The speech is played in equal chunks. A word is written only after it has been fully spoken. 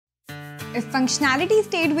If functionality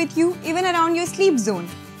stayed with you even around your sleep zone,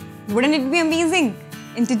 wouldn't it be amazing?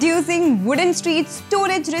 Introducing WoodenStreet's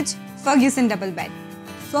storage-rich Ferguson double bed.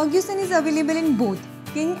 Ferguson is available in both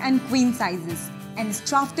king and queen sizes and is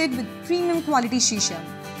crafted with premium quality Sheesham.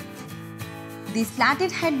 The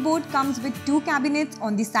slatted headboard comes with 2 cabinets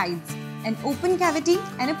on the sides, an open cavity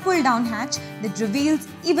and a pull-down hatch that reveals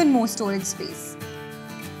even more storage space.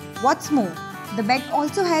 What's more, the bed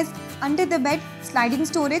also has under the bed sliding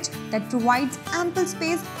storage that provides ample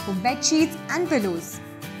space for bed sheets and pillows.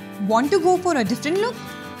 Want to go for a different look?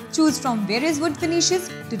 Choose from various wood finishes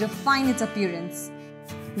to refine its appearance.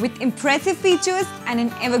 With impressive features and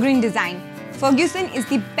an evergreen design, Ferguson is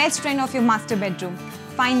the best friend of your master bedroom.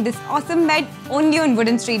 Find this awesome bed only on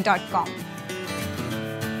WoodenStreet.com.